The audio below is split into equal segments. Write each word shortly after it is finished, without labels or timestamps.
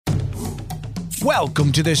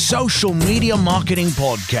Welcome to the Social Media Marketing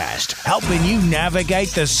Podcast, helping you navigate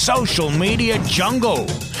the social media jungle.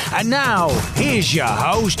 And now, here's your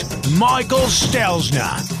host, Michael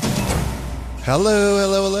Stelzner.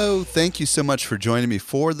 Hello. Thank you so much for joining me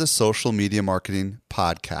for the Social Media Marketing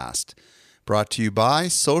Podcast, brought to you by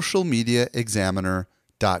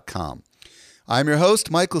socialmediaexaminer.com. I'm your host,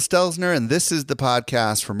 Michael Stelzner, and this is the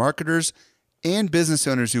podcast for marketers and business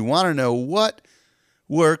owners who want to know what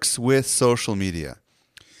works with social media.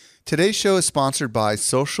 Today's show is sponsored by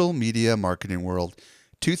Social Media Marketing World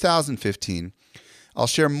 2015. I'll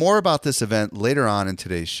share more about this event later on in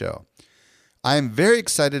today's show. I am very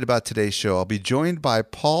excited about today's show. I'll be joined by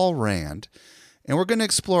Paul Rand, and we're going to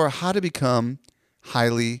explore how to become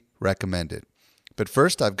highly recommended. But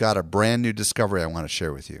first, I've got a brand new discovery I want to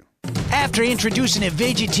share with you. After introducing a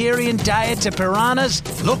vegetarian diet to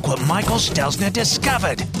piranhas, look what Michael Stelzner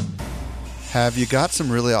discovered. Have you got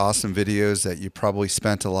some really awesome videos that you probably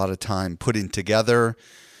spent a lot of time putting together,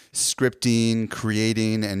 scripting,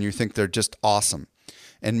 creating, and you think they're just awesome?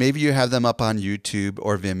 And maybe you have them up on YouTube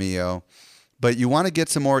or Vimeo, but you want to get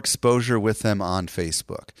some more exposure with them on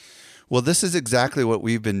Facebook. Well, this is exactly what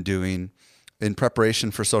we've been doing in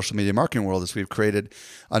preparation for Social Media Marketing World. Is we've created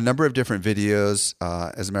a number of different videos,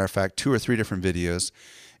 as a matter of fact, 2 or 3 different videos.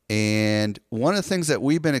 And one of the things that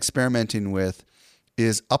we've been experimenting with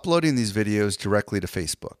is uploading these videos directly to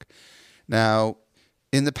Facebook. Now,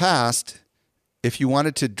 in the past, if you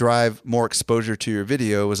wanted to drive more exposure to your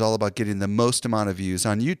video, it was all about getting the most amount of views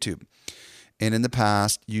on YouTube. And in the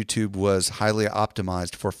past, YouTube was highly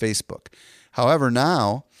optimized for Facebook. However,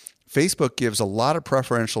 now, Facebook gives a lot of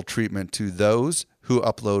preferential treatment to those who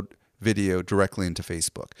upload video directly into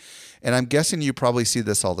Facebook. And I'm guessing you probably see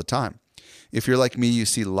this all the time. If you're like me, you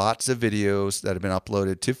see lots of videos that have been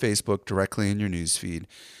uploaded to Facebook directly in your newsfeed.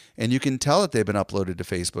 And you can tell that they've been uploaded to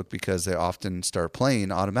Facebook because they often start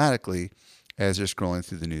playing automatically as you're scrolling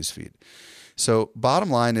through the newsfeed. So bottom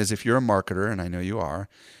line is, if you're a marketer, and I know you are,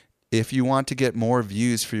 if you want to get more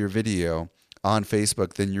views for your video on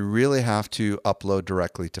Facebook, then you really have to upload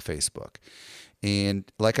directly to Facebook. And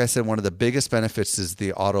like I said, one of the biggest benefits is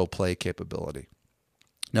the autoplay capability.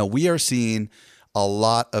 Now, we are seeing a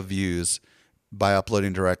lot of views by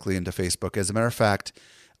uploading directly into Facebook. As a matter of fact,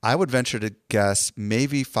 I would venture to guess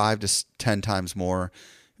maybe 5 to 10 times more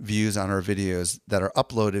views on our videos that are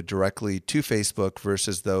uploaded directly to Facebook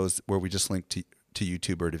versus those where we just link to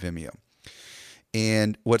YouTube or to Vimeo.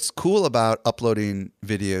 And what's cool about uploading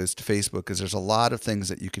videos to Facebook is there's a lot of things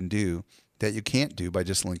that you can do that you can't do by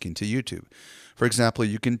just linking to YouTube. For example,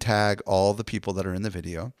 you can tag all the people that are in the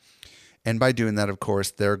video. And by doing that, of course,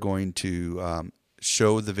 they're going to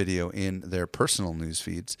show the video in their personal news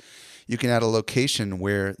feeds. You can add a location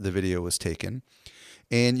where the video was taken.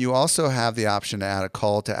 And you also have the option to add a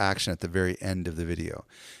call to action at the very end of the video.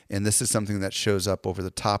 And this is something that shows up over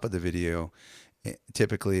the top of the video.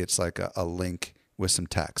 Typically, it's like a link with some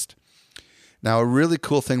text. Now, a really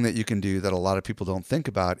cool thing that you can do that a lot of people don't think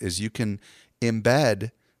about is you can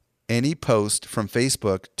embed any post from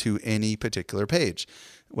Facebook to any particular page.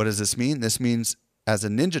 What does this mean? This means, as a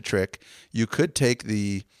ninja trick, you could take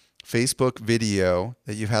the Facebook video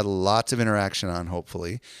that you've had lots of interaction on,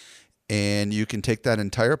 hopefully, and you can take that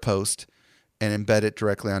entire post and embed it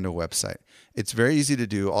directly onto a website. It's very easy to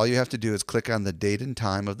do. All you have to do is click on the date and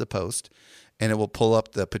time of the post, and it will pull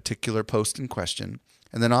up the particular post in question.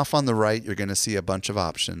 And then off on the right, you're going to see a bunch of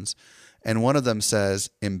options. And one of them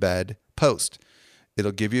says embed post.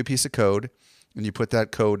 It'll give you a piece of code, and you put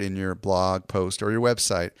that code in your blog post or your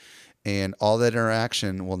website, and all that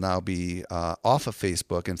interaction will now be off of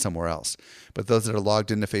Facebook and somewhere else. But those that are logged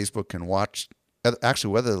into Facebook can watch,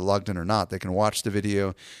 actually, whether they're logged in or not, they can watch the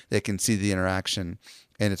video, they can see the interaction,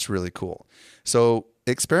 and it's really cool. So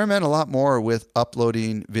experiment a lot more with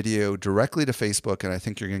uploading video directly to Facebook, and I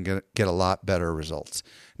think you're going to get a lot better results.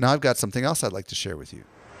 Now I've got something else I'd like to share with you.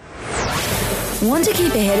 Want to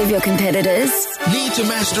keep ahead of your competitors? Need to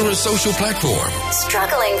master a social platform?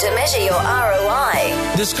 Struggling to measure your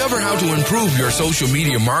ROI? Discover how to improve your social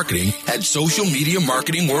media marketing at Social Media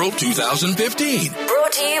Marketing World 2015.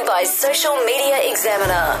 Brought to you by Social Media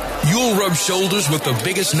Examiner. You'll rub shoulders with the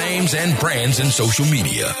biggest names and brands in social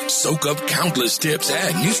media, soak up countless tips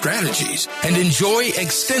and new strategies, and enjoy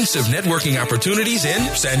extensive networking opportunities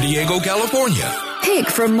in San Diego, California. Pick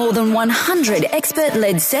from more than 100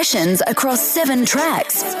 expert-led sessions across 7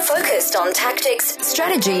 tracks, focused on tactics,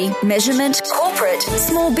 strategy, measurement, corporate,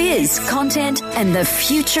 small biz, content, and the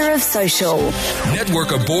future of social.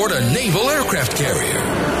 Network aboard a naval aircraft carrier.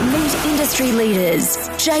 Meet industry leaders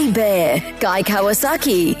Jay Baer, Guy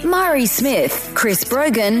Kawasaki, Mari Smith, Chris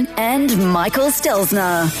Brogan, and Michael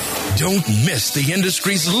Stelzner. Don't miss the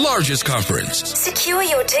industry's largest conference. Secure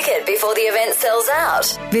your ticket before the event sells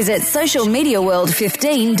out. Visit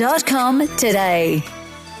socialmediaworld15.com today.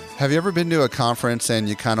 Have you ever been to a conference and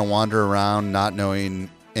you kind of wander around not knowing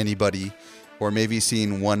anybody, or maybe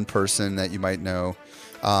seeing one person that you might know,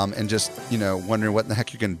 and just, wondering what in the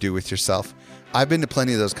heck you're going to do with yourself? I've been to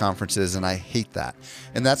plenty of those conferences and I hate that.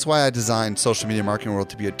 And that's why I designed Social Media Marketing World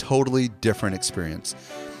to be a totally different experience.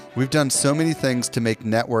 We've done so many things to make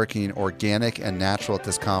networking organic and natural at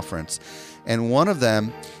this conference. And one of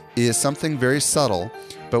them is something very subtle,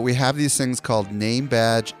 but we have these things called name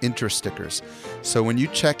badge interest stickers. So when you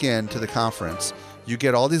check in to the conference, you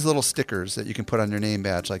get all these little stickers that you can put on your name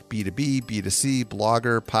badge, like B2B, B2C,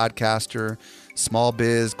 blogger, podcaster, small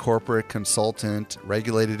biz, corporate, consultant,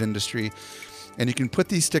 regulated industry. And you can put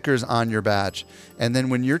these stickers on your badge. And then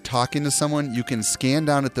when you're talking to someone, you can scan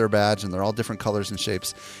down at their badge, and they're all different colors and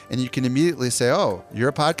shapes. And you can immediately say, oh, you're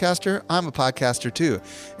a podcaster? I'm a podcaster too.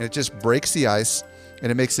 And it just breaks the ice, and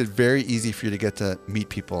it makes it very easy for you to get to meet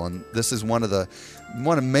people. And this is one of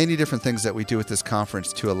many different things that we do at this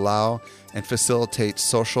conference to allow and facilitate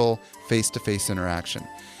social face-to-face interaction.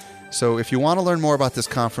 So if you want to learn more about this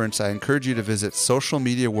conference, I encourage you to visit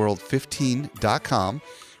socialmediaworld15.com,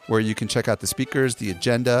 where you can check out the speakers, the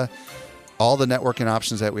agenda, all the networking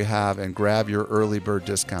options that we have, and grab your early bird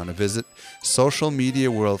discount. And visit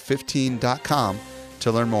socialmediaworld15.com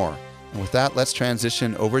to learn more. And with that, let's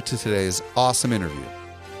transition over to today's awesome interview.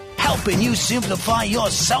 Helping you simplify your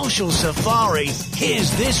social safari,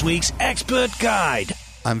 here's this week's expert guide.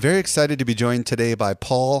 I'm very excited to be joined today by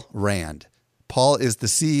Paul Rand. Paul is the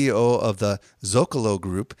CEO of the Zocalo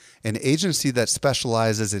Group, an agency that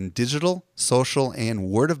specializes in digital, social, and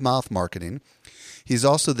word-of-mouth marketing. He's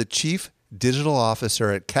also the Chief Digital Officer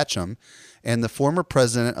at Ketchum and the former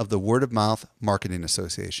president of the Word of Mouth Marketing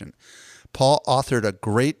Association. Paul authored a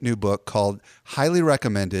great new book called Highly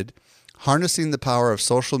Recommended, Harnessing the Power of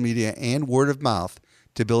Social Media and Word of Mouth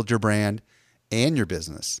to Build Your Brand and Your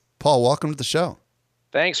Business. Paul, welcome to the show.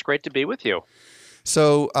 Thanks. Great to be with you.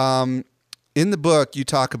 So, in the book, you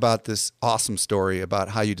talk about this awesome story about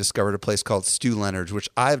how you discovered a place called Stew Leonard's, which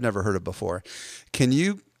I've never heard of before. Can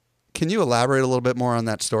you elaborate a little bit more on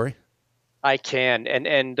that story? I can,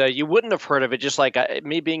 and you wouldn't have heard of it, just like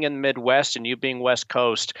me being in the Midwest and you being West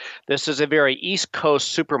Coast. This is a very East Coast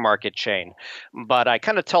supermarket chain, but I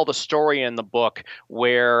kind of tell the story in the book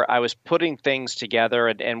where I was putting things together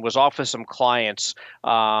and was off with some clients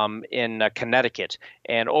in Connecticut.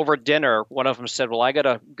 And over dinner, one of them said, well, I got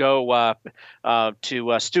to go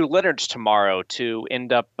to Stew Leonard's tomorrow to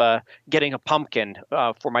end up getting a pumpkin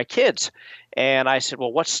for my kids. And I said,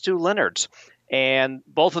 well, what's Stew Leonard's? And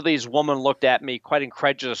both of these women looked at me quite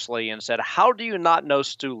incredulously and said, how do you not know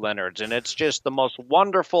Stew Leonard's? And it's just the most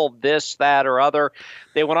wonderful this, that, or other.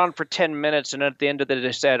 They went on for 10 minutes, and at the end of it,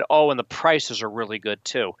 they said, oh, and the prices are really good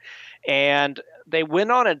too. And they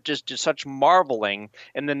went on and just did such marveling.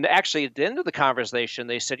 And then actually at the end of the conversation,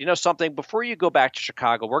 they said, you know something, before you go back to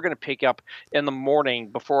Chicago, we're going to pick you up in the morning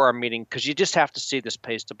before our meeting because you just have to see this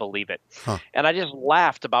place to believe it. Huh. And I just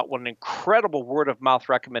laughed about what an incredible word of mouth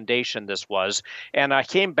recommendation this was. And I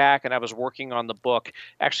came back and I was working on the book,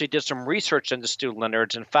 actually did some research into Stew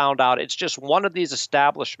Leonard's and found out it's just one of these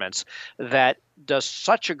establishments that does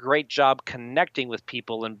such a great job connecting with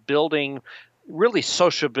people and building really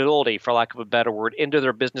sociability, for lack of a better word, into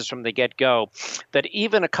their business from the get-go, that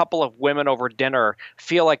even a couple of women over dinner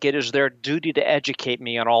feel like it is their duty to educate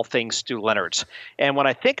me on all things Stew Leonard's. And when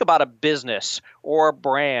I think about a business or a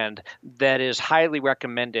brand that is highly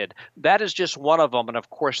recommended, that is just one of them. And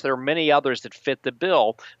of course, there are many others that fit the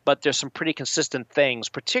bill, but there's some pretty consistent things,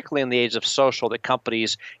 particularly in the age of social, that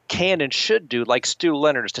companies can and should do, like Stew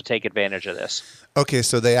Leonard's, to take advantage of this. Okay,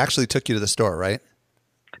 so they actually took you to the store, right?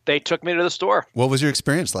 They took me to the store. What was your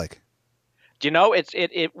experience like? You know,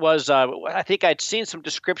 it was, I think I'd seen some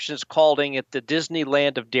descriptions calling it the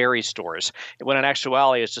Disneyland of dairy stores, when in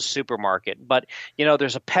actuality it's a supermarket. But, you know,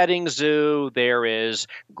 there's a petting zoo, there is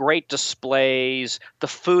great displays, the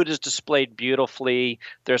food is displayed beautifully,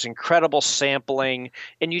 there's incredible sampling,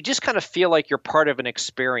 and you just kind of feel like you're part of an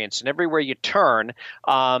experience. And everywhere you turn,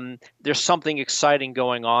 there's something exciting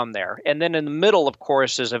going on there. And then in the middle, of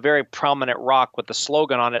course, is a very prominent rock with the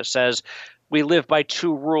slogan on it that says, we live by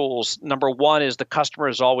two rules. Number one is the customer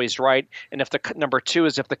is always right, and number two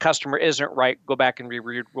is if the customer isn't right, go back and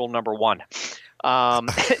reread rule number one.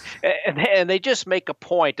 And they just make a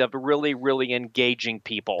point of really, really engaging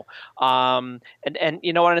people. And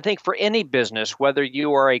I think for any business, whether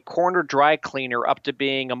you are a corner dry cleaner up to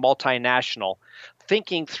being a multinational,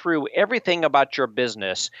 thinking through everything about your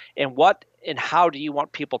business and how do you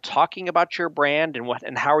want people talking about your brand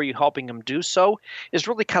and how are you helping them do so is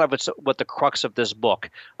really kind of what the crux of this book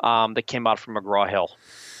that came out from McGraw-Hill.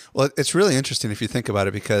 Well, it's really interesting if you think about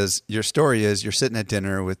it, because your story is you're sitting at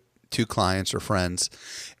dinner with two clients or friends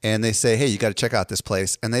and they say, hey, you got to check out this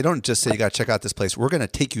place. And they don't just say, you got to check out this place. We're going to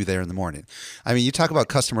take you there in the morning. I mean, you talk about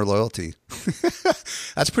customer loyalty.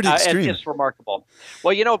 That's pretty extreme. It's remarkable.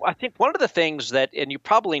 Well, I think one of the things that, and you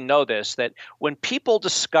probably know this, that when people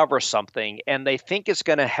discover something and they think it's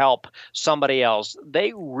going to help somebody else,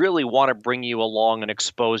 they really want to bring you along and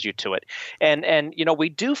expose you to it. And we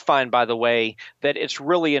do find, by the way, that it's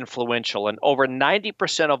really influential. And over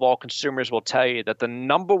 90% of all consumers will tell you that the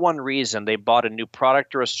number one reason they bought a new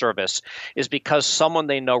product or a service is because someone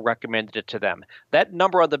they know recommended it to them. That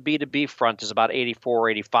number on the B2B front is about 84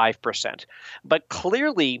 or 85%. But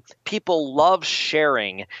clearly, people love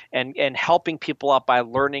sharing and helping people out by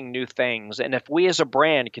learning new things. And if we as a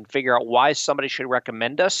brand can figure out why somebody should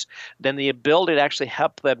recommend us, then the ability to actually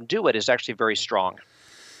help them do it is actually very strong.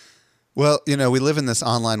 Well, we live in this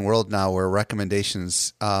online world now where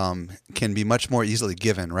recommendations can be much more easily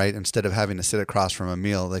given, right? Instead of having to sit across from a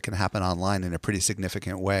meal, they can happen online in a pretty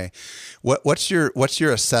significant way. What's your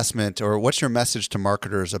assessment, or what's your message to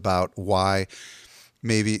marketers about why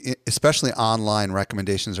maybe, especially online,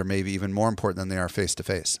 recommendations are maybe even more important than they are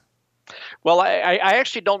face-to-face? Well, I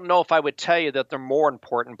actually don't know if I would tell you that they're more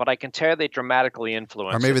important, but I can tell you they dramatically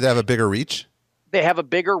influence. Or maybe they have a bigger reach? They have a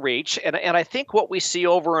bigger reach. And I think what we see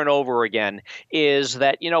over and over again is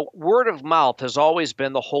that, word of mouth has always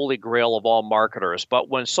been the holy grail of all marketers. But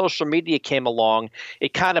when social media came along,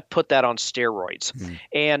 it kind of put that on steroids.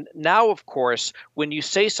 And now, of course, when you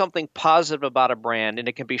say something positive about a brand and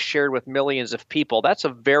it can be shared with millions of people, that's a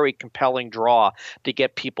very compelling draw to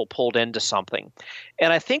get people pulled into something.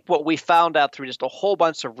 And I think what we found out through just a whole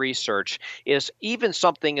bunch of research is even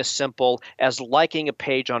something as simple as liking a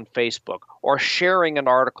page on Facebook or sharing an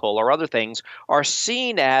article or other things are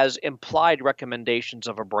seen as implied recommendations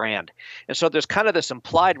of a brand. And so there's kind of this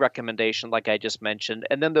implied recommendation, like I just mentioned,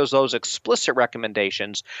 and then there's those explicit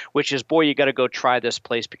recommendations, which is, boy, you got to go try this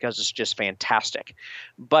place because it's just fantastic.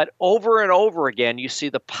 But over and over again, you see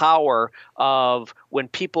the power of when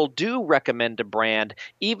people do recommend a brand,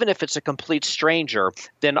 even if it's a complete stranger,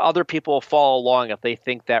 then other people will follow along if they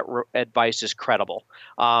think that advice is credible.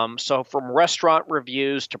 So from restaurant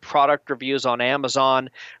reviews to product reviews on Amazon,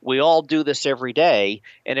 we all do this every day.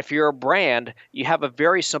 And if you're a brand, you have a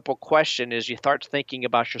very simple question as you start thinking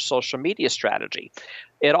about your social media strategy.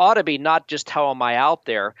 It ought to be not just how am I out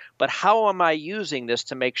there, but how am I using this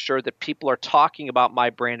to make sure that people are talking about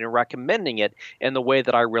my brand and recommending it in the way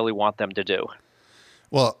that I really want them to do.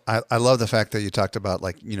 Well, I love the fact that you talked about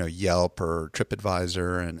Yelp or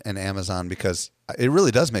TripAdvisor and Amazon, because it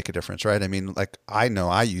really does make a difference, right? I mean, I know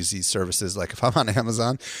I use these services. Like if I'm on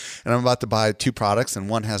Amazon and I'm about to buy two products and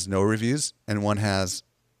one has no reviews and one has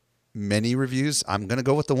many reviews, I'm going to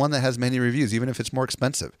go with the one that has many reviews, even if it's more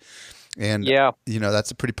expensive. And,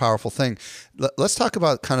 that's a pretty powerful thing. Let's talk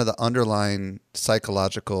about kind of the underlying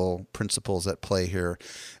psychological principles at play here,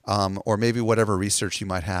 or maybe whatever research you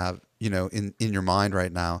might have, in your mind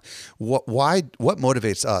right now. What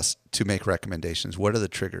motivates us to make recommendations? What are the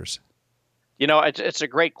triggers? It's a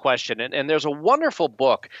great question. And there's a wonderful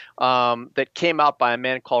book that came out by a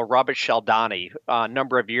man called Robert Cialdini a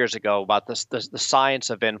number of years ago about the science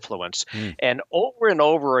of influence. And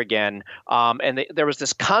over again, there was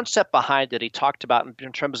this concept behind it he talked about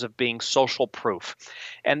in terms of being social proof.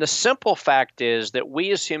 And the simple fact is that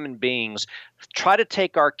we as human beings try to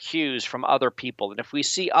take our cues from other people. And if we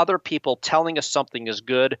see other people telling us something is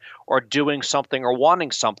good or doing something or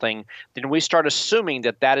wanting something, then we start assuming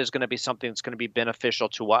that is going to be something that's going to be beneficial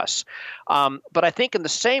to us. But I think in the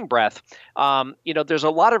same breath, there's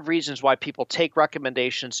a lot of reasons why people take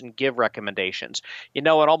recommendations and give recommendations. And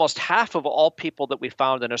almost half of all people that we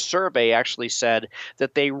found in a survey actually said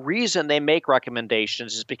that the reason they make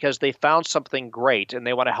recommendations is because they found something great and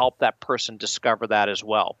they want to help that person discover that as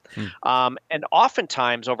well. And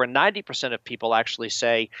oftentimes, over 90% of people actually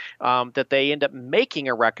say that they end up making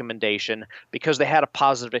a recommendation because they had a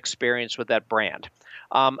positive experience with that brand.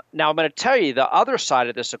 Now, I'm going to tell you the other side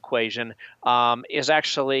of this equation is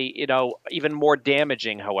actually, even more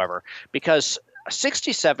damaging, however, because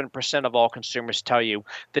 67% of all consumers tell you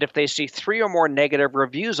that if they see 3 or more negative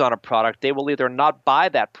reviews on a product, they will either not buy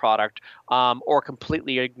that product or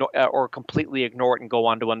completely ignore it and go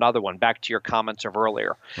on to another one. Back to your comments of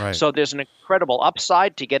earlier. Right. So there's an incredible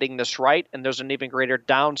upside to getting this right, and there's an even greater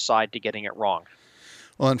downside to getting it wrong.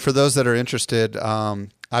 Well, and for those that are interested,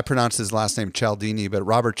 I pronounce his last name Cialdini, but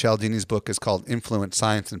Robert Cialdini's book is called Influence,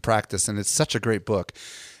 Science, and Practice, and it's such a great book.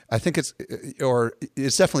 I think it's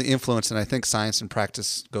definitely influence, and I think science and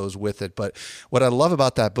practice goes with it. But what I love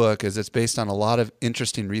about that book is it's based on a lot of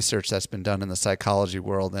interesting research that's been done in the psychology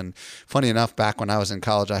world. And funny enough, back when I was in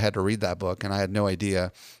college, I had to read that book, and I had no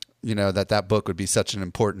idea, that book would be such an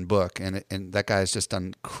important book. And that guy has just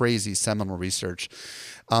done crazy seminal research.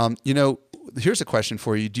 Here's a question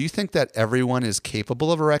for you. Do you think that everyone is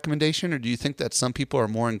capable of a recommendation, or do you think that some people are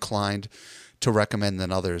more inclined to recommend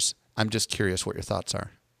than others? I'm just curious what your thoughts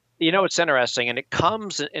are. It's interesting, and it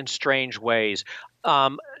comes in strange ways.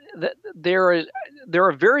 There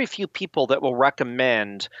are very few people that will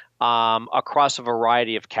recommend across a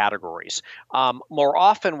variety of categories. More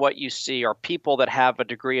often what you see are people that have a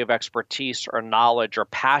degree of expertise or knowledge or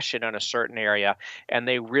passion in a certain area, and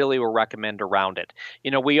they really will recommend around it.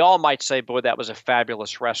 We all might say, boy, that was a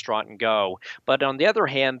fabulous restaurant and go. But on the other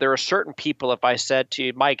hand, there are certain people, if I said to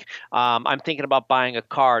you, Mike, I'm thinking about buying a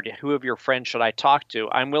car, who of your friends should I talk to?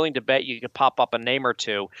 I'm willing to bet you could pop up a name or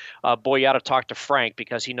two. Boy, you ought to talk to Frank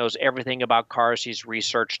because he knows everything about cars. He's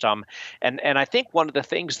researched them. And I think one of the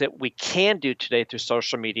things that we can do today through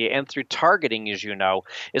social media and through targeting, as you know,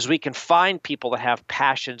 is we can find people that have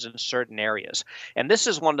passions in certain areas. And this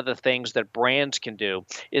is one of the things that brands can do,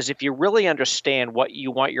 is if you really understand what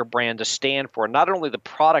you want your brand to stand for, not only the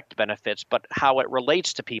product benefits, but how it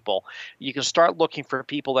relates to people, you can start looking for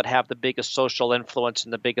people that have the biggest social influence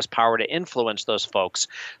and the biggest power to influence those folks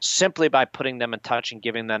simply by putting them in touch and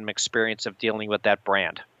giving them experience of dealing with that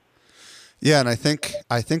brand. Yeah, and I think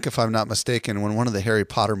if I'm not mistaken, when one of the Harry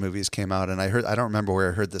Potter movies came out, and I don't remember where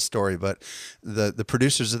I heard this story, but the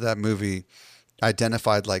producers of that movie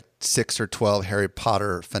identified like 6 or 12 Harry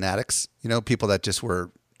Potter fanatics, people that just were,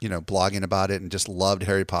 blogging about it and just loved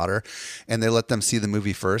Harry Potter, and they let them see the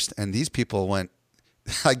movie first, and these people went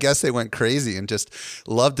crazy and just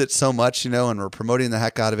loved it so much, and were promoting the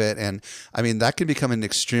heck out of it. And I mean, that can become an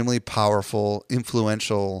extremely powerful,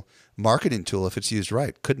 influential marketing tool if it's used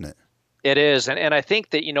right, couldn't it? It is. And I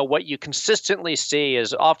think that, what you consistently see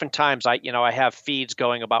is oftentimes I have feeds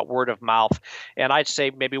going about word of mouth, and I'd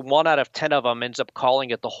say maybe 1 out of 10 of them ends up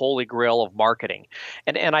calling it the holy grail of marketing.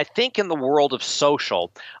 And I think in the world of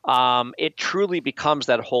social, it truly becomes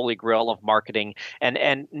that holy grail of marketing.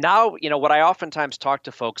 And now, what I oftentimes talk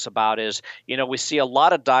to folks about is, we see a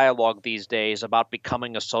lot of dialogue these days about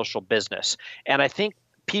becoming a social business. And I think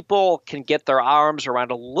people can get their arms around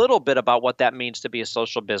a little bit about what that means to be a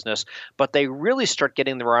social business, but they really start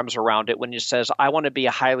getting their arms around it when it says, I want to be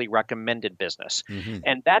a highly recommended business. Mm-hmm.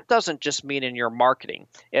 And that doesn't just mean in your marketing.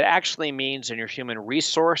 It actually means in your human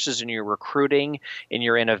resources, in your recruiting, in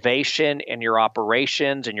your innovation, in your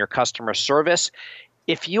operations, in your customer service.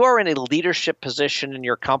 If you are in a leadership position in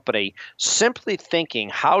your company, simply thinking,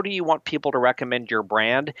 how do you want people to recommend your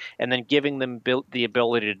brand, and then giving them the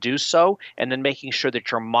ability to do so, and then making sure that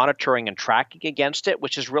you're monitoring and tracking against it,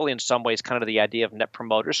 which is really in some ways kind of the idea of Net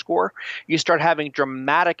Promoter Score, you start having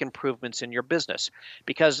dramatic improvements in your business.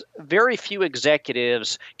 Because very few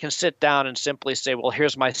executives can sit down and simply say, well,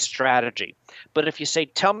 here's my strategy. But if you say,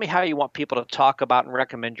 tell me how you want people to talk about and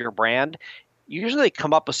recommend your brand, usually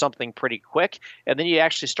come up with something pretty quick, and then you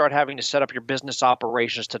actually start having to set up your business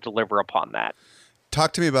operations to deliver upon that.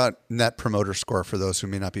 Talk to me about Net Promoter Score for those who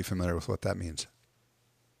may not be familiar with what that means.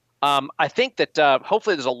 I think that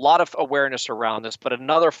hopefully there's a lot of awareness around this, but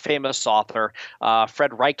another famous author,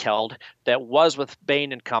 Fred Reichheld, that was with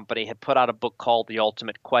Bain & Company, had put out a book called The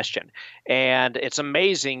Ultimate Question. And it's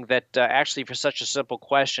amazing that actually for such a simple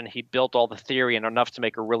question, he built all the theory and enough to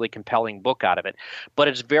make a really compelling book out of it. But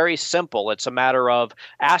it's very simple. It's a matter of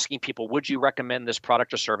asking people, would you recommend this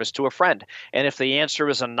product or service to a friend? And if the answer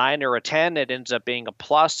is a 9 or a 10, it ends up being a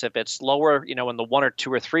plus. If it's lower, in the 1 or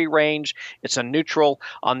 2 or 3 range, it's a neutral.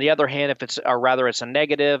 On the other hand, it's a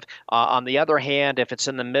negative. On the other hand, if it's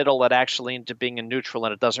in the middle, it actually ends up being a neutral,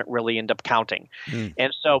 and it doesn't really end up counting.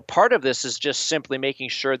 And so part of this is just simply making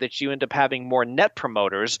sure that you end up having more net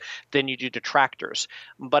promoters than you do detractors.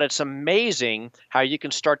 But it's amazing how you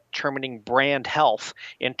can start determining brand health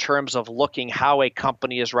in terms of looking how a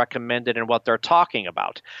company is recommended and what they're talking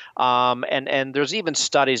about. And there's even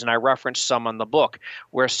studies, and I referenced some in the book,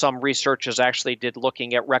 where some researchers actually did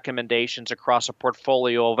looking at recommendations across a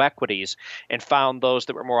portfolio of equities and found those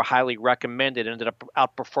that were more highly recommended ended up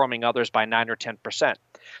outperforming others by 9 or 10%.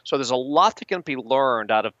 So there's a lot that can be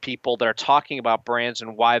learned out of people that are talking about brands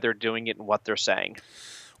and why they're doing it and what they're saying.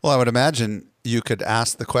 Well, I would imagine you could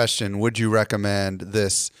ask the question, would you recommend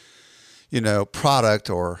this, product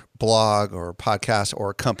or blog or podcast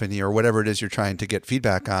or company or whatever it is you're trying to get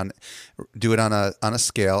feedback on? Do it on a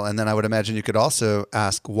scale. And then I would imagine you could also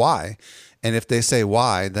ask why. And if they say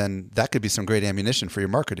why, then that could be some great ammunition for your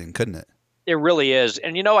marketing, couldn't it? It really is.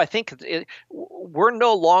 And, I think we're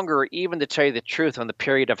no longer, even to tell you the truth, on the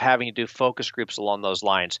period of having to do focus groups along those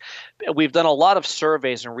lines. We've done a lot of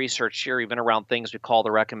surveys and research here, even around things we call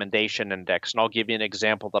the recommendation index. And I'll give you an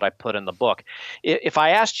example that I put in the book. If I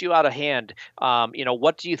asked you out of hand,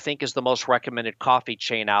 what do you think is the most recommended coffee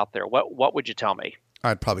chain out there? What would you tell me?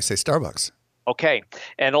 I'd probably say Starbucks. Okay.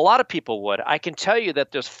 And a lot of people would. I can tell you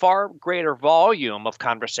that there's far greater volume of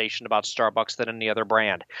conversation about Starbucks than any other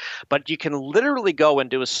brand. But you can literally go and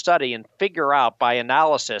do a study and figure out by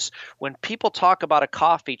analysis, when people talk about a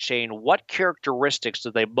coffee chain, what characteristics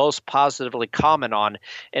do they most positively comment on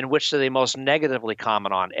and which do they most negatively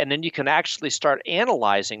comment on? And then you can actually start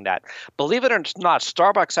analyzing that. Believe it or not,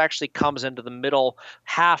 Starbucks actually comes into the middle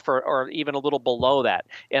half or even a little below that.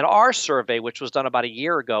 In our survey, which was done about a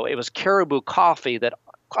year ago, it was Caribou Coffee that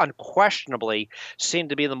unquestionably seemed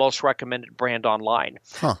to be the most recommended brand online.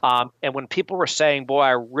 And when people were saying, boy,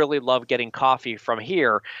 I really love getting coffee from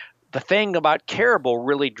here, the thing about Caribou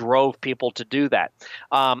really drove people to do that.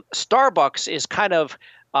 Starbucks is kind of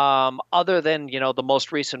other than, the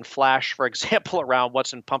most recent flash, for example, around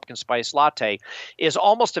what's in pumpkin spice latte, is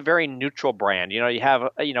almost a very neutral brand. You have,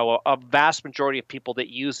 a vast majority of people that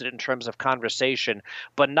use it in terms of conversation,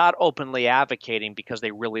 but not openly advocating because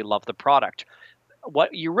they really love the product.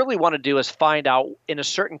 What you really want to do is find out in a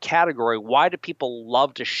certain category, why do people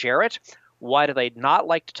love to share it? Why do they not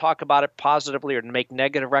like to talk about it positively or make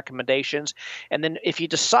negative recommendations? And then if you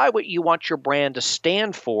decide what you want your brand to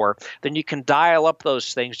stand for, then you can dial up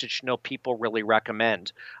those things that people really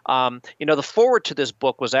recommend. The foreword to this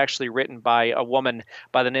book was actually written by a woman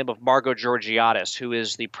by the name of Margot Georgiadis, who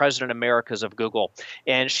is the President Americas of Google.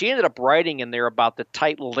 And she ended up writing in there about the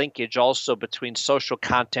tight linkage also between social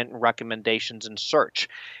content and recommendations in search.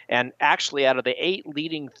 And actually, out of the 8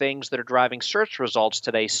 leading things that are driving search results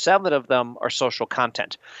today, 7 of them are social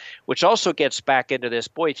content, which also gets back into this.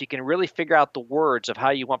 Boy, if you can really figure out the words of how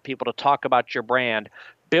you want people to talk about your brand,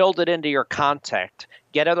 build it into your content,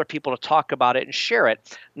 get other people to talk about it and share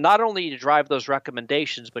it, not only to drive those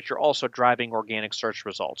recommendations, but you're also driving organic search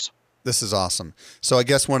results. This is awesome. So I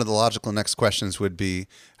guess one of the logical next questions would be,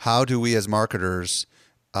 how do we as marketers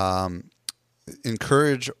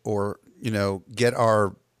encourage or, get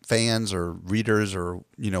our fans or readers or,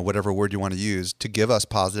 whatever word you want to use to give us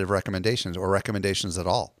positive recommendations or recommendations at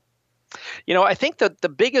all? I think that the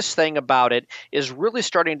biggest thing about it is really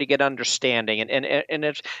starting to get understanding. And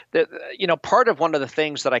it's, part of one of the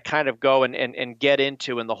things that I kind of go and get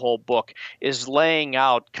into in the whole book is laying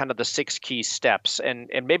out kind of the 6 key steps. And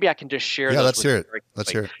maybe I can just share those. Let's hear it.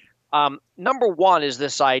 Let's hear it. Number one is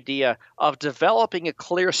this idea of developing a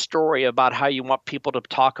clear story about how you want people to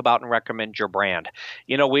talk about and recommend your brand.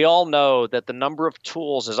 We all know that the number of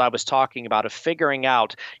tools, as I was talking about, of figuring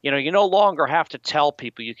out, you no longer have to tell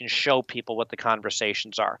people, you can show people what the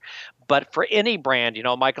conversations are. But for any brand,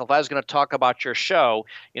 Michael, if I was going to talk about your show,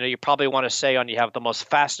 you probably want to say you have the most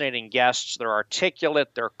fascinating guests, they're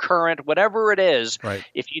articulate, they're current, whatever it is. Right.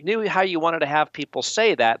 If you knew how you wanted to have people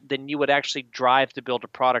say that, then you would actually drive to build a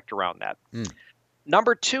product around that.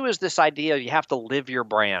 Number 2 is this idea you have to live your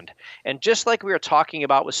brand. And just like we were talking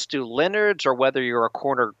about with Stu Leonard's, or whether you're a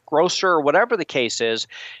corner grocer or whatever the case is,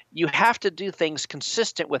 you have to do things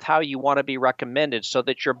consistent with how you want to be recommended so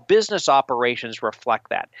that your business operations reflect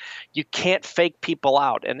that. You can't fake people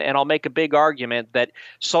out. And I'll make a big argument that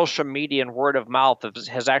social media and word of mouth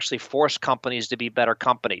has actually forced companies to be better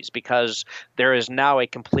companies, because there is now a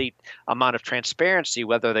complete amount of transparency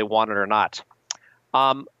whether they want it or not.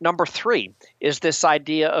 Number 3 is this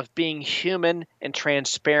idea of being human and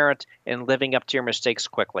transparent and living up to your mistakes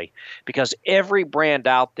quickly, because every brand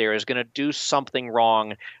out there is going to do something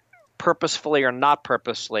wrong, purposefully or not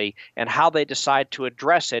purposely, and how they decide to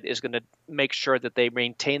address it is going to make sure that they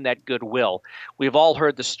maintain that goodwill. We've all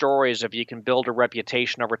heard the stories of you can build a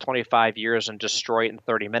reputation over 25 years and destroy it in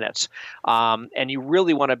 30 minutes. And you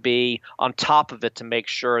really want to be on top of it to make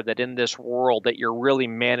sure that in this world that you're really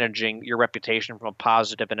managing your reputation from a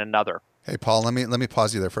positive and another. Hey, Paul, let me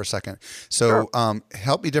pause you there for a second. So Sure.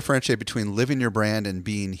 Help me differentiate between living your brand and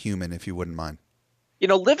being human, if you wouldn't mind.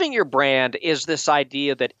 Living your brand is this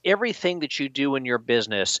idea that everything that you do in your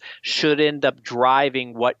business should end up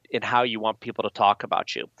driving what and how you want people to talk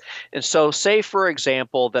about you. And so say, for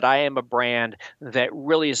example, that I am a brand that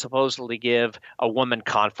really supposedly give a woman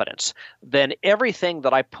confidence. Then everything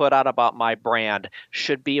that I put out about my brand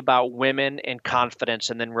should be about women and confidence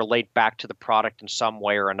and then relate back to the product in some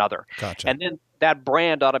way or another. Gotcha. And then that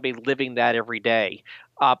brand ought to be living that every day.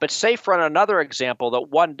 But say for another example that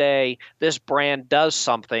one day this brand does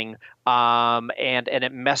something and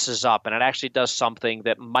it messes up and it actually does something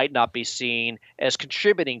that might not be seen as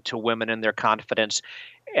contributing to women and their confidence,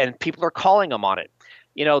 and people are calling them on it.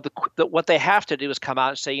 What they have to do is come out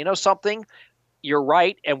and say, something, you're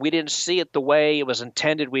right, and we didn't see it the way it was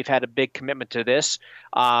intended. We've had a big commitment to this.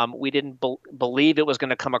 We didn't believe it was going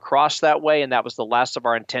to come across that way, and that was the last of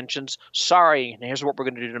our intentions. Sorry, and here's what we're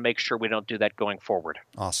going to do to make sure we don't do that going forward.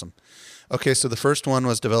 Awesome. Okay, so the first one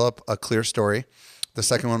was develop a clear story. The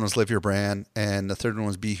second one was live your brand. And the third one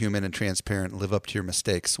was be human and transparent, live up to your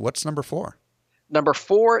mistakes. What's number 4? Number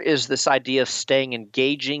 4 is this idea of staying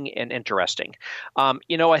engaging and interesting.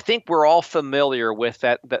 I think we're all familiar with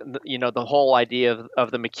that, the whole idea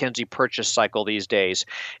of the McKinsey purchase cycle these days.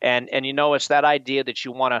 And it's that idea that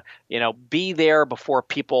you want to, be there before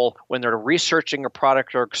people, when they're researching a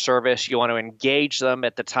product or service, you want to engage them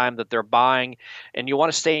at the time that they're buying. And you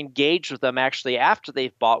want to stay engaged with them actually after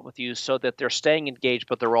they've bought with you so that they're staying engaged,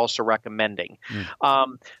 but they're also recommending.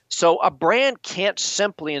 So a brand can't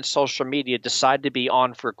simply in social media decide to be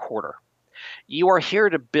on for a quarter. You are here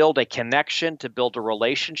to build a connection, to build a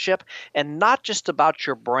relationship, and not just about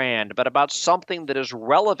your brand, but about something that is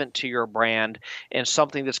relevant to your brand and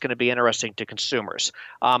something that's going to be interesting to consumers.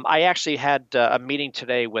 I actually had a meeting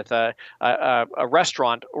today with a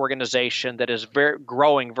restaurant organization that is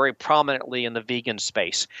growing very prominently in the vegan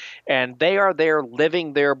space. And they are there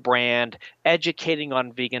living their brand, educating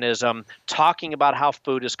on veganism, talking about how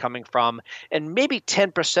food is coming from, and maybe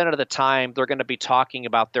 10% of the time they're going to be talking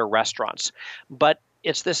about their restaurants. But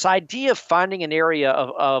it's this idea of finding an area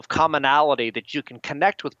of commonality that you can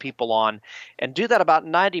connect with people on and do that about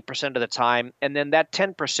 90% of the time. And then that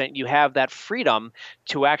 10%, you have that freedom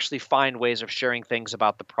to actually find ways of sharing things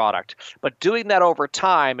about the product. But doing that over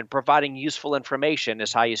time and providing useful information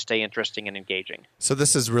is how you stay interesting and engaging. So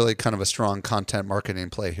this is really kind of a strong content marketing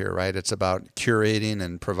play here, right? It's about curating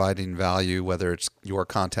and providing value, whether it's your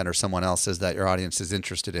content or someone else's that your audience is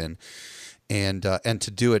interested in. And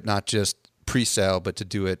to do it not just pre-sale, but to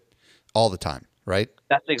do it all the time, right?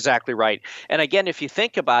 That's exactly right. And again, if you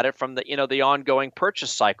think about it from the ongoing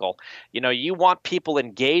purchase cycle, you want people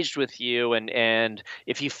engaged with you, and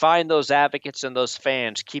if you find those advocates and those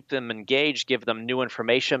fans, keep them engaged, give them new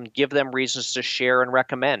information, give them reasons to share and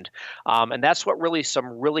recommend. And that's what really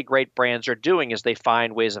some really great brands are doing, is they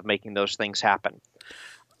find ways of making those things happen.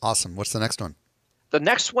 Awesome. What's the next one? The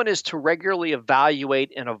next one is to regularly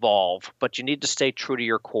evaluate and evolve, but you need to stay true to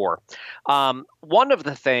your core. One of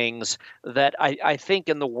the things that I think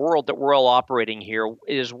in the world that we're all operating here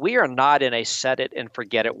is we are not in a set it and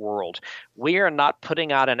forget it world. We are not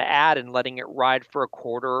putting out an ad and letting it ride for a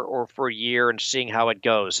quarter or for a year and seeing how it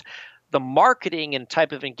goes. The marketing and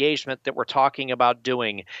type of engagement that we're talking about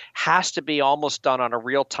doing has to be almost done on a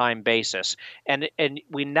real-time basis. And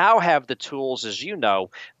we now have the tools, as you know,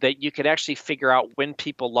 that you can actually figure out when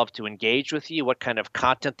people love to engage with you, what kind of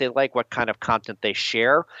content they like, what kind of content they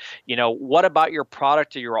share. What about your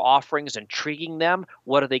product or your offerings intriguing them?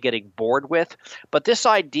 What are they getting bored with? But this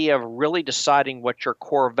idea of really deciding what your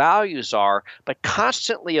core values are, but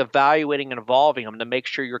constantly evaluating and evolving them to make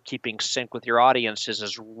sure you're keeping sync with your audiences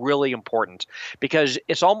is really important, because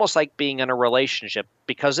it's almost like being in a relationship,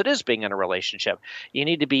 because it is being in a relationship. You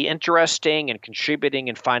need to be interesting and contributing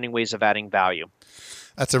and finding ways of adding value.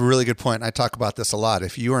 That's a really good point. I talk about this a lot.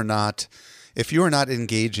 If you are not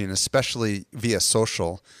engaging, especially via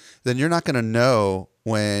social, then you're not going to know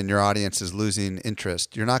when your audience is losing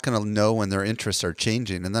interest. You're not going to know when their interests are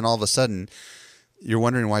changing. And then all of a sudden, you're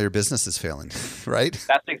wondering why your business is failing, right?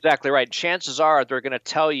 That's exactly right. Chances are they're going to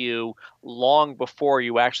tell you long before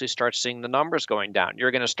you actually start seeing the numbers going down.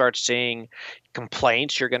 You're going to start seeing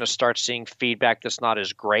complaints. You're going to start seeing feedback that's not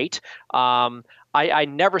as great. I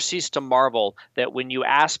never cease to marvel that when you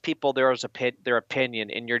ask people their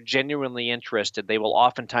opinion and you're genuinely interested, they will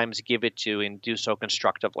oftentimes give it to you and do so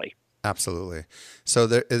constructively. Absolutely. So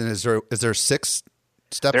is there 6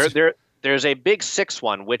 steps? There's a big 6th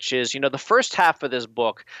one, which is, the first half of this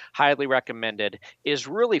book, highly recommended, is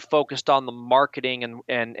really focused on the marketing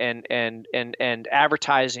and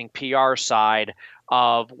advertising PR side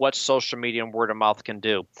of what social media and word of mouth can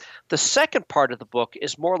do. The second part of the book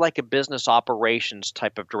is more like a business operations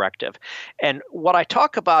type of directive. And what I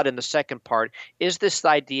talk about in the second part is this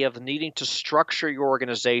idea of needing to structure your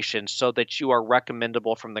organization so that you are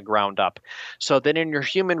recommendable from the ground up. So that in your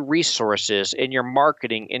human resources, in your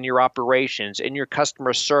marketing, in your operations, in your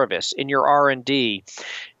customer service, in your R&D,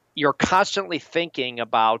 you're constantly thinking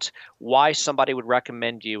about why somebody would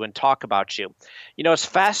recommend you and talk about you. It's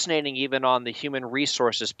fascinating even on the human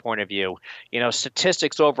resources point of view.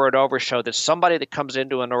 Statistics over and over show that somebody that comes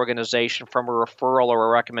into an organization from a referral or a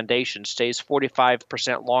recommendation stays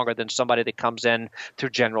 45% longer than somebody that comes in through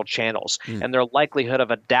general channels. And their likelihood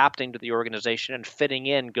of adapting to the organization and fitting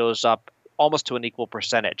in goes up almost to an equal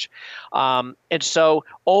percentage. And so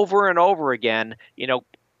over and over again,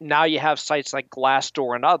 now you have sites like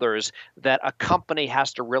Glassdoor and others that a company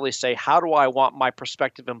has to really say, how do I want my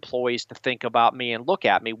prospective employees to think about me and look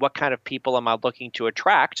at me? What kind of people am I looking to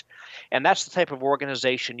attract? And that's the type of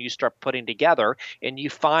organization you start putting together, and you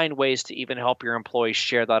find ways to even help your employees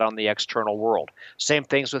share that on the external world. Same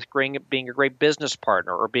things with being a great business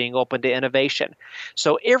partner or being open to innovation.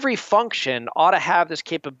 So every function ought to have this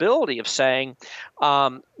capability of saying,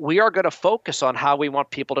 we are going to focus on how we want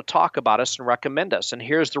people to talk about us and recommend us. And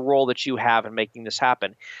here's the role that you have in making this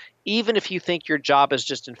happen. Even if you think your job is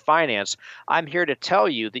just in finance, I'm here to tell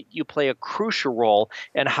you that you play a crucial role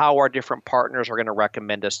in how our different partners are going to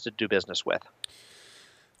recommend us to do business with.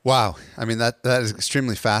 Wow. I mean, that is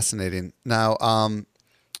extremely fascinating. Now,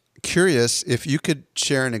 curious if you could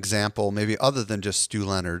share an example, maybe other than just Stew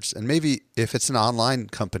Leonard's, and maybe if it's an online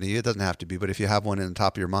company, it doesn't have to be, but if you have one in the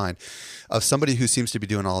top of your mind, of somebody who seems to be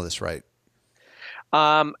doing all this right.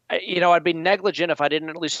 I'd be negligent if I didn't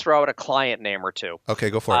at least throw out a client name or two. Okay,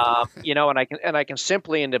 go for it. And I can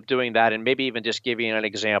simply end up doing that, and maybe even just give you an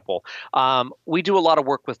example. We do a lot of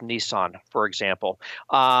work with Nissan, for example,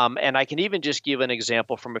 and I can even just give an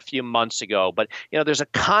example from a few months ago. But there's a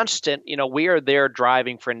constant. We are there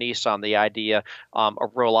driving for Nissan the idea of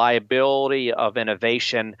reliability, of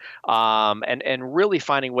innovation, and really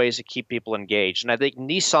finding ways to keep people engaged. And I think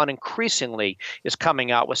Nissan increasingly is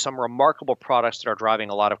coming out with some remarkable products that are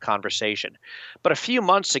driving a lot of conversation. But a few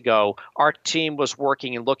months ago, our team was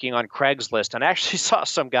working and looking on Craigslist and actually saw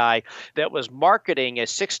some guy that was marketing a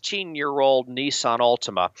 16-year-old Nissan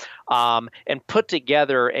Altima and put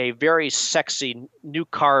together a very sexy new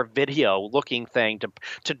car video looking thing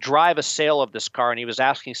to drive a sale of this car, and he was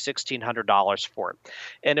asking $1,600 for it.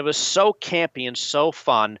 And it was so campy and so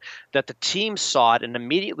fun that the team saw it and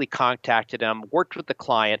immediately contacted him, worked with the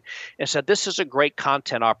client, and said, this is a great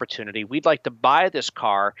content opportunity. We'd like to buy this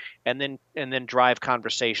car and then drive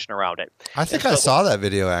conversation around it. I think I saw that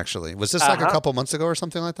video, actually. Was this like a couple months ago or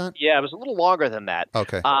something like that? Yeah, it was a little longer than that.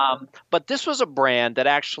 Okay. But this was a brand that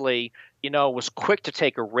actually, was quick to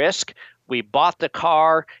take a risk. We bought the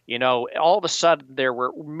car, all of a sudden there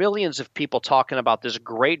were millions of people talking about this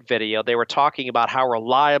great video. They were talking about how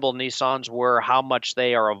reliable Nissans were, how much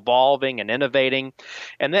they are evolving and innovating.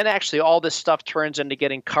 And then actually all this stuff turns into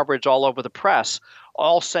getting coverage all over the press,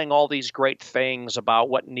 all saying all these great things about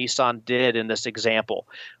what Nissan did in this example.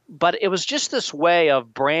 But it was just this way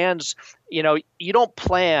of brands, you don't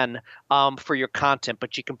plan for your content,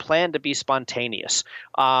 but you can plan to be spontaneous.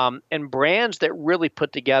 And brands that really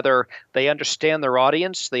put together, they understand their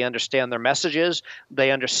audience, they understand their messages,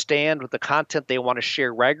 they understand the content they want to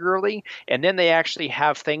share regularly, and then they actually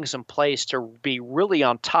have things in place to be really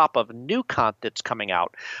on top of new content that's coming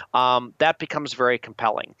out. That becomes very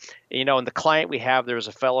compelling. And the client we have, there's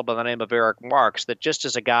a fellow by the name of Eric Marks that just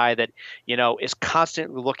is a guy that, is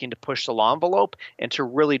constantly looking to push the envelope and to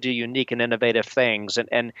really do unique and innovative things.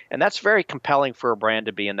 And that's very compelling for a brand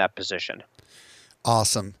to be in that position.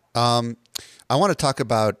 Awesome. I want to talk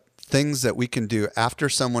about things that we can do after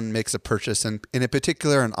someone makes a purchase, and in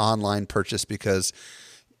particular an online purchase, because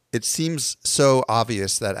it seems so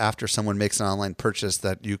obvious that after someone makes an online purchase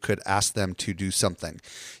that you could ask them to do something,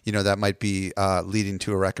 that might be leading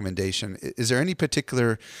to a recommendation. Is there any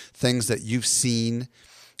particular things that you've seen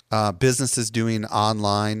businesses doing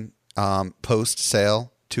online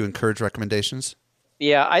post-sale to encourage recommendations?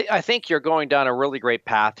 Yeah, I think you're going down a really great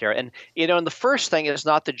path here. And, and the first thing is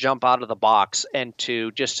not to jump out of the box and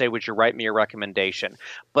to just say, would you write me a recommendation?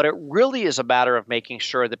 But it really is a matter of making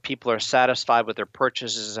sure that people are satisfied with their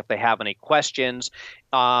purchases if they have any questions.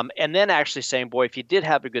 And then actually saying, boy, if you did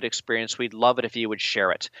have a good experience, we'd love it if you would share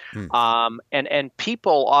it. And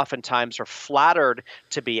people oftentimes are flattered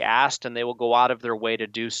to be asked, and they will go out of their way to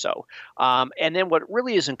do so. And then what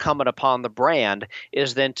really is incumbent upon the brand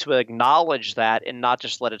is then to acknowledge that and not not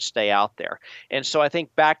just let it stay out there. And so I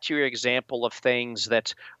think back to your example of things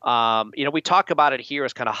that, we talk about it here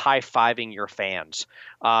as kind of high-fiving your fans.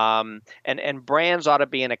 And brands ought to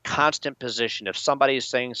be in a constant position. If somebody is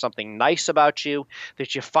saying something nice about you,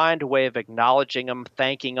 that you find a way of acknowledging them,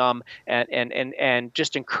 thanking them, and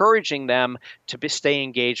just encouraging them to stay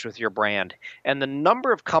engaged with your brand. And the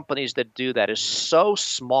number of companies that do that is so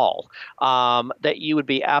small that you would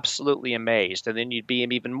be absolutely amazed. And then you'd be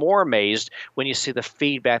even more amazed when you see the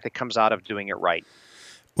feedback that comes out of doing it right.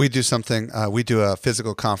 We do something, we do a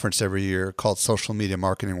physical conference every year called Social Media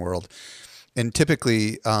Marketing World. And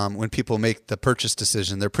typically, when people make the purchase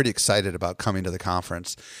decision, they're pretty excited about coming to the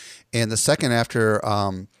conference. And the second after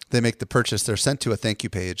they make the purchase, they're sent to a thank you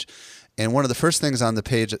page. And one of the first things on the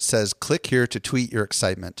page, it says, click here to tweet your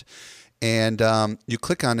excitement. And you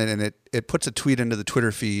click on it, and it puts a tweet into the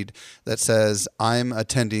Twitter feed that says, I'm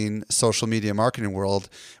attending Social Media Marketing World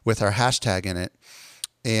with our hashtag in it.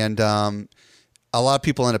 And a lot of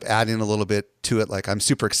people end up adding a little bit to it, like I'm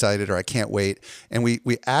super excited or I can't wait. And we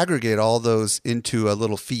aggregate all those into a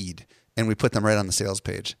little feed, and we put them right on the sales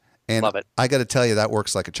page. And love it. I got to tell you, that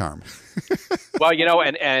works like a charm. Well,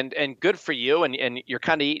 and good for you, and you're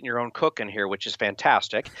kind of eating your own cooking here, which is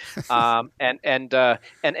fantastic. And I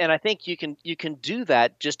think you can do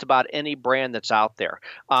that just about any brand that's out there.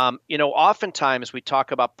 Oftentimes we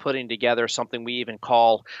talk about putting together something we even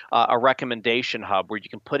call a recommendation hub, where you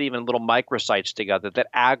can put even little microsites together that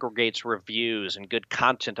aggregates reviews and good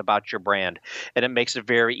content about your brand, and it makes it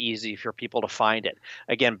very easy for people to find it.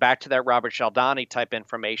 Again, back to that Robert Cialdini type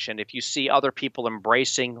information. If you see other people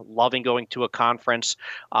embracing, loving going to a conference,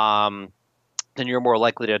 then you're more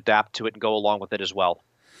likely to adapt to it and go along with it as well.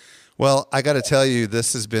 Well, I got to tell you,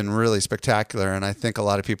 this has been really spectacular. And I think a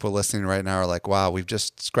lot of people listening right now are like, wow, we've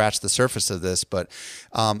just scratched the surface of this. But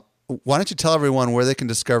why don't you tell everyone where they can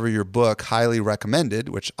discover your book, Highly Recommended,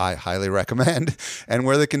 which I highly recommend, and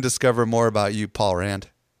where they can discover more about you, Paul Rand?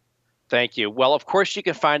 Thank you. Well, of course, you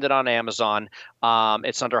can find it on Amazon.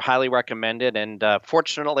 It's under Highly Recommended. And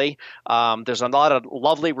fortunately, there's a lot of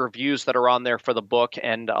lovely reviews that are on there for the book,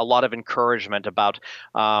 and a lot of encouragement about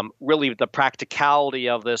really the practicality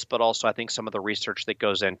of this, but also I think some of the research that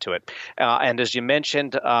goes into it. And as you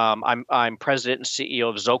mentioned, I'm president and CEO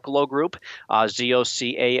of Zocalo Group,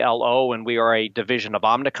 Zocalo, and we are a division of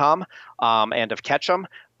Omnicom and of Ketchum.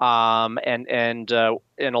 And a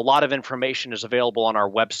lot of information is available on our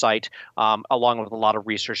website, along with a lot of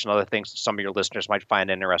research and other things that some of your listeners might find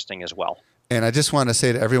interesting as well. And I just want to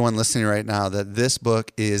say to everyone listening right now that this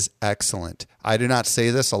book is excellent. I do not say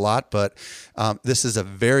this a lot, but this is a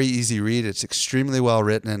very easy read. It's extremely well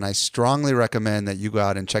written, and I strongly recommend that you go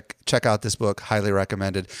out and check out this book, Highly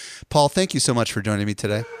Recommended. Paul, thank you so much for joining me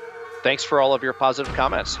today. Thanks for all of your positive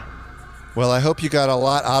comments. Well, I hope you got a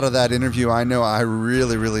lot out of that interview. I know I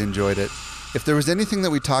really, really enjoyed it. If there was anything that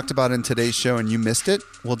we talked about in today's show and you missed it,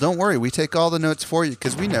 well, don't worry. We take all the notes for you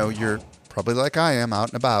because we know you're probably like I am,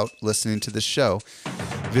 out and about listening to this show.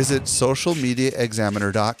 Visit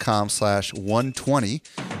socialmediaexaminer.com/120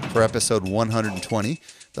 for episode 120.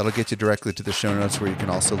 That'll get you directly to the show notes where you can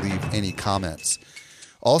also leave any comments.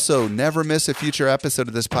 Also, never miss a future episode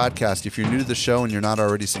of this podcast. If you're new to the show and you're not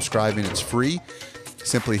already subscribing, it's free.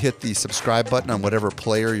 Simply hit the subscribe button on whatever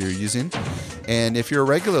player you're using. And if you're a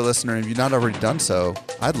regular listener and you've not already done so,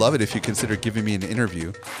 I'd love it if you consider giving me an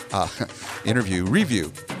review.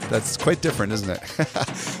 That's quite different, isn't it?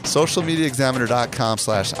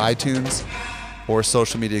 Socialmediaexaminer.com/iTunes or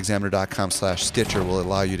socialmediaexaminer.com/Stitcher will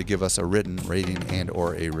allow you to give us a written rating and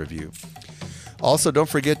or a review. Also, don't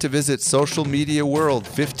forget to visit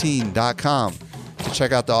socialmediaworld15.com to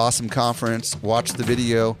check out the awesome conference, watch the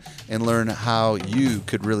video, and learn how you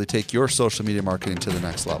could really take your social media marketing to the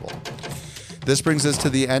next level. This brings us to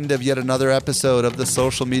the end of yet another episode of the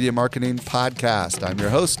Social Media Marketing Podcast. I'm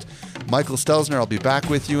your host, Michael Stelzner. I'll be back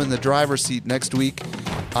with you in the driver's seat next week.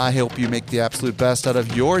 I hope you make the absolute best out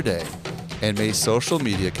of your day, and may social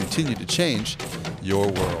media continue to change your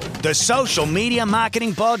world. The Social Media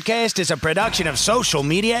Marketing Podcast is a production of Social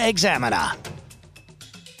Media Examiner.